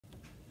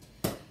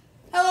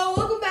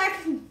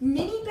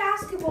mini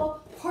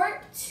basketball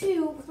part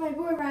 2 with my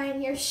boy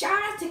Ryan here.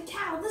 Shout out to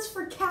Cal. This is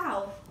for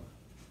Cal.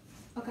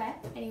 Okay.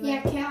 Anyway.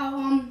 Yeah,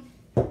 Cal.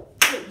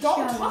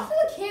 Don't talk to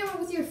the camera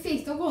with your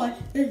face. Don't go like.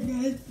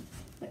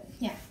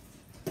 Yeah.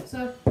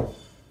 So,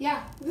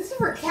 yeah, this is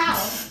for Cal.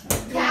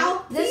 Cal,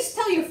 please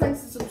tell your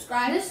friends to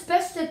subscribe. This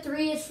best of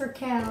 3 is for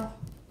Cal.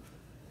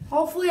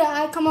 Hopefully,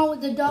 I come out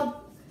with the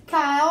dub.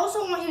 Cal, I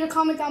also want you to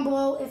comment down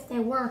below if they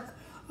work.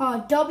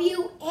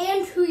 W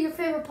and who your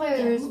favorite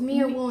player is,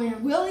 me or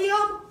William.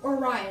 William or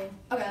Ryan?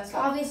 Okay, let's go.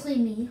 Obviously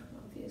me.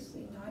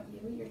 Obviously not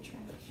you. You're trash.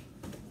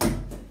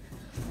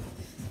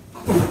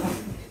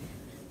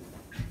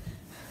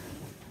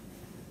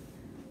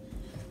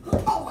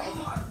 Oh my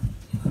god.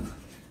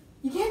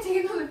 You can't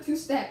take another 2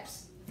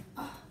 steps.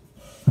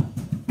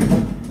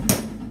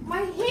 My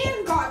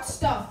hand got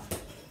stuck.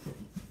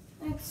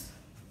 Thanks.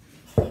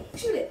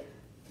 Shoot it.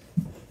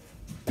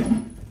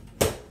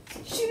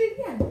 Shoot it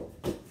again.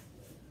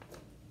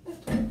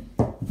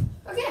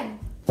 Again.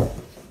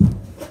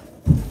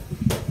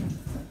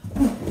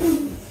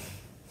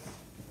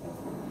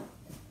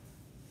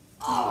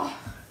 Oh.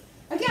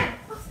 Again.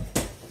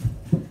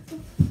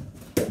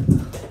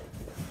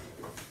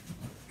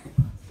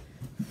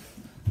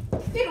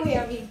 Get away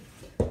at me.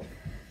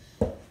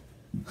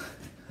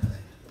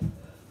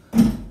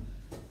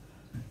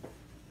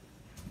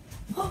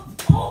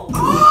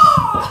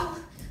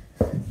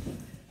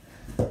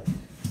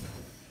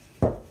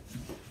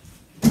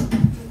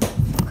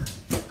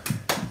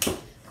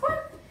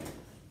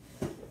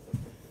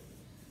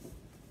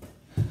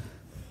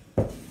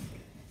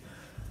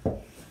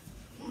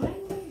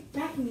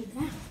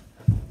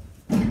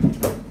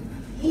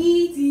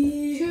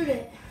 Easy. Shoot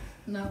it.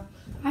 No.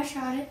 I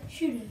shot it.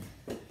 Shoot it.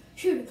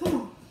 Shoot it. Come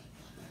on.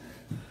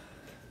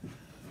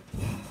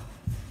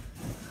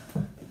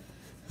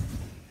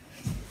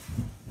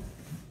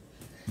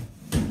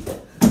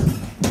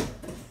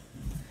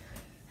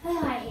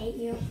 I hate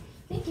you.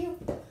 Thank you.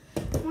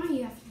 Why do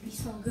you have to be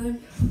so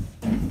good?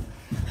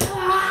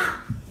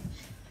 Ah!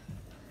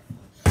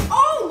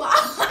 Oh my!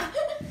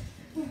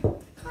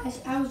 Guys,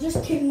 I was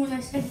just kidding when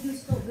I said he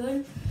was so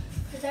good.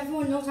 Because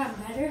everyone knows I'm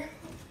better.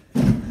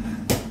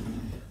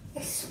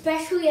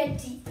 Especially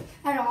at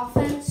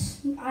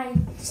offense. I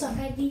suck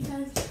at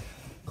defense.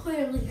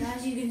 Clearly,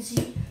 guys, you can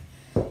see.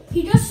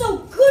 He does so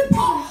good.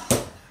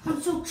 Oh,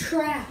 I'm so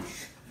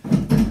trash.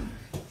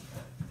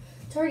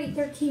 It's already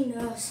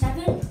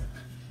 13-7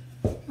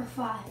 or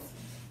 5.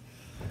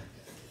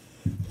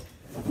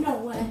 No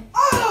way.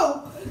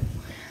 Oh!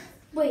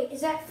 Wait,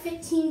 is that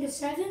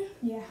 15-7?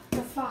 Yeah.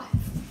 Or 5?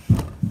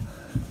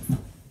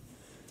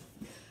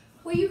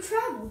 Well, you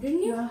traveled,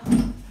 didn't you? Yeah.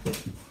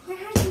 Where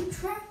had you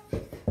traveled?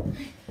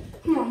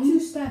 Come on, 2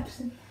 steps.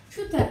 And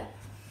shoot that.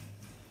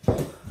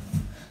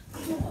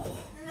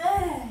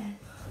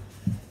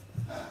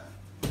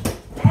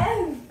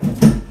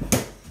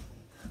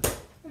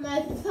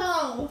 My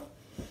phone.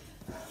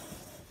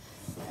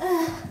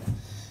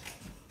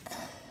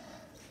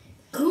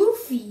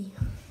 Goofy.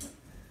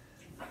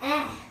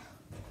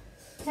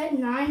 Is that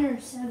 9 or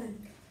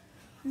 7?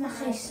 I'm gonna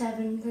say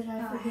 7 because I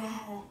forget.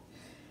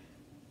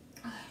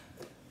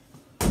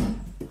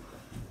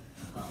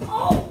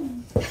 Oh!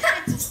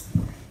 Jesus!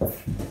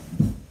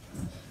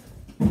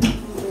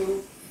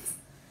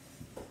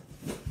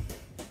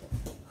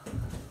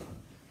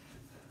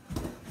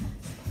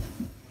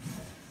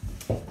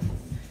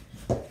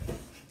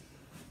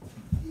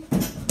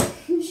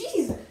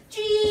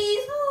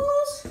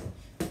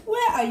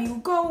 Where are you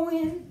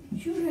going?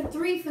 Shoot a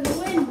 3 for the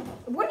win.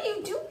 What do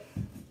you do?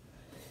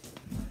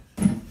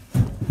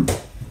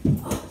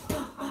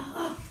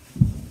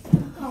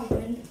 I'll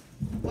win.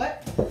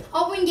 What?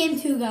 I'll win game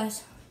 2,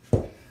 guys.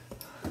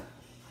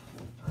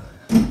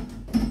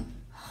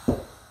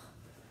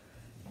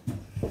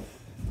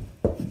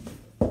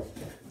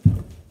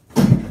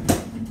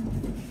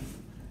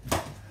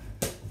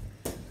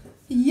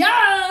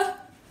 Yeah!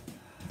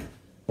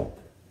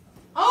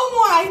 Oh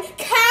my!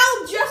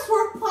 Cal just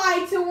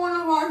replied to one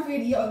of our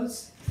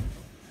videos.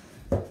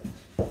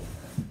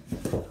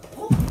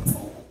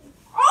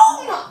 Oh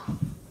my!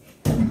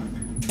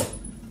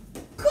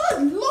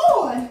 Good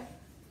Lord!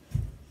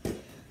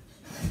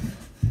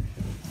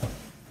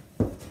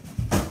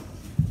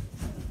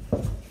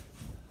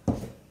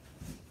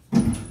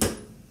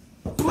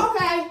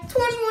 Okay,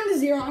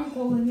 21-0. I'm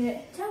calling it.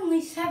 It's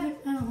only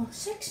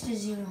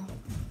 6-0.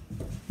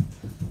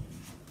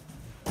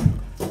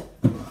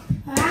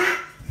 Ah!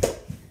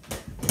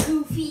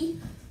 Goofy.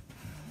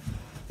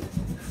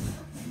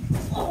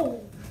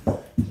 Oh!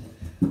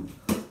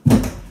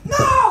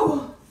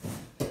 No!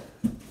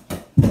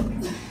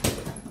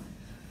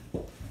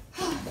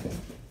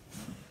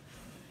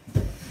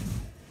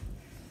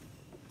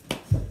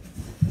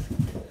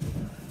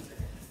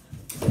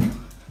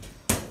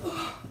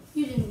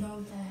 You didn't know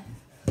that.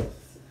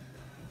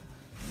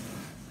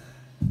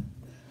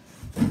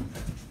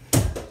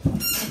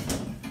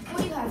 What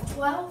do you have,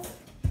 12?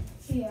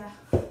 Yeah.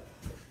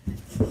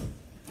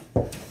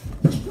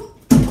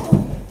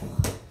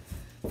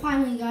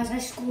 Finally, guys, I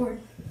scored.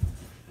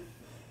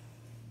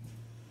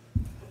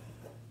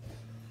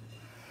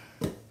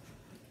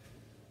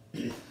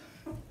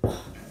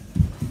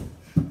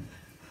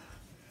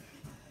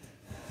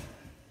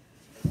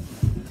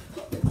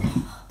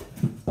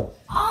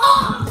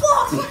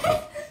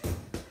 Stop!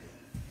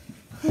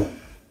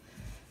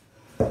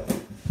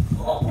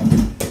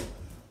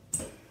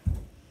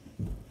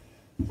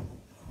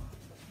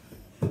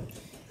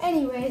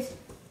 Anyways,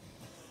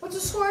 what's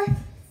the score?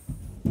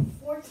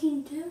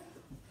 14-2.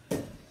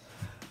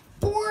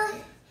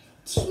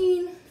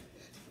 14.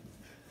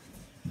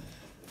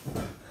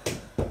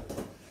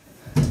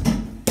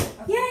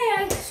 Yeah,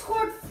 I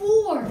scored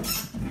 4.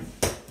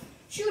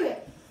 Shoot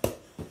it.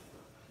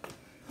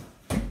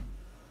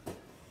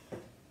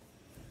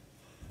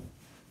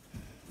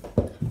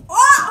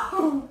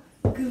 Oh!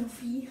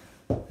 Goofy.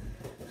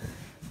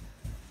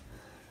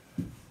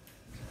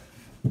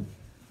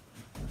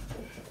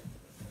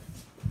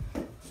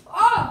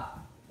 Oh!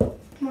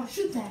 Come on,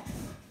 shoot that.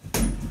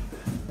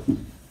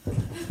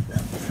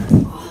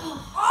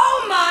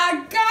 Oh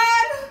my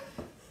God!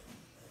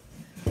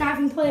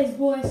 Diving plays,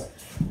 boys.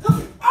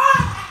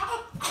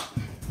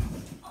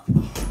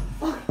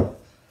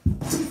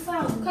 You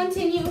fouled me.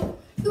 Continue.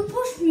 You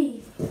pushed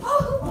me.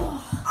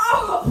 Oh!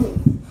 Oh!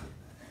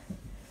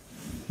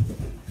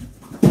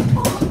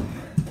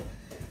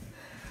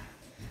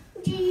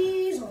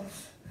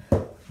 Jesus.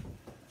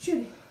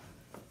 Shoot it.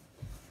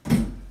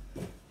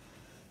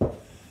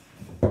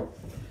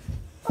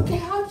 Okay,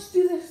 I'll just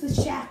do this the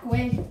Shaq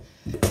way.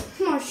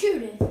 Come on,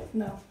 shoot it.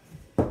 No.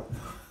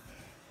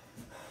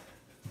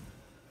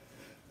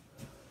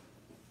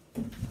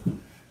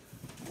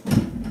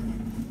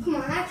 Come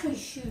on, actually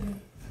shoot it.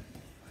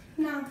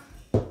 No.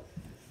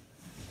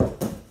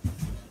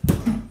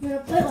 You're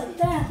gonna play like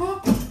that, huh?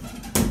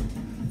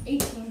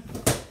 18.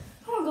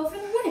 Come on, go for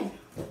the win.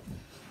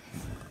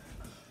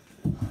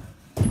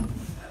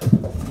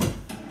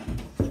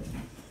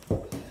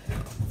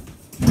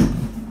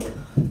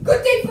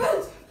 Good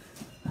defense!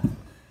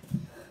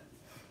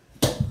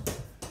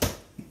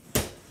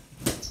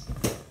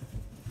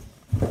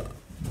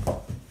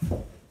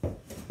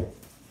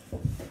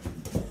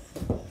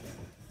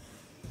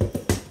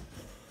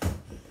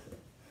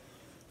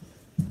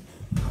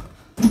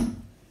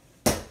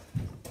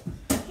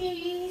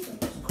 Jesus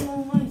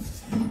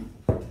Christ.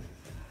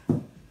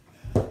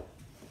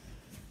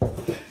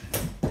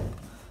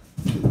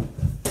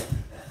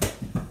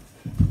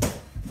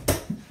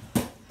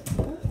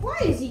 Why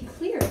is he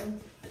clearing?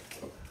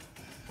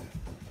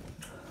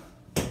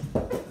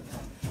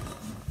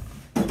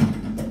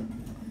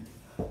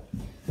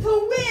 To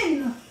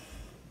win!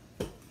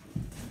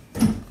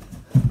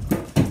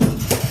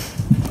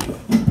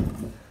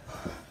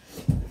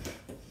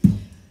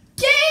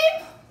 Game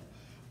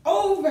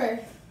over!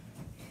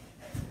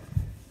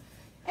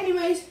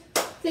 Anyways,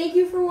 thank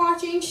you for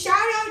watching. Shout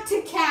out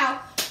to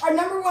Cal, our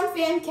 #1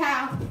 fan,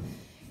 Cal.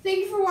 Thank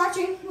you for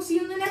watching. We'll see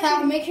you in the next Cal,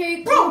 one. make sure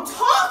you Bro,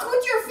 talk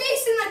with your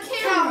face in the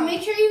camera. Cal,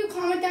 make sure you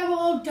comment down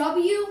below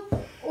W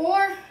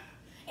or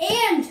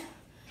and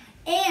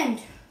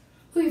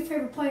who your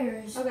favorite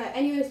player is. Okay,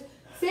 anyways,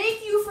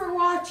 thank you for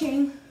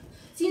watching.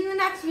 See you in the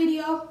next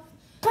video.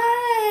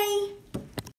 Bye.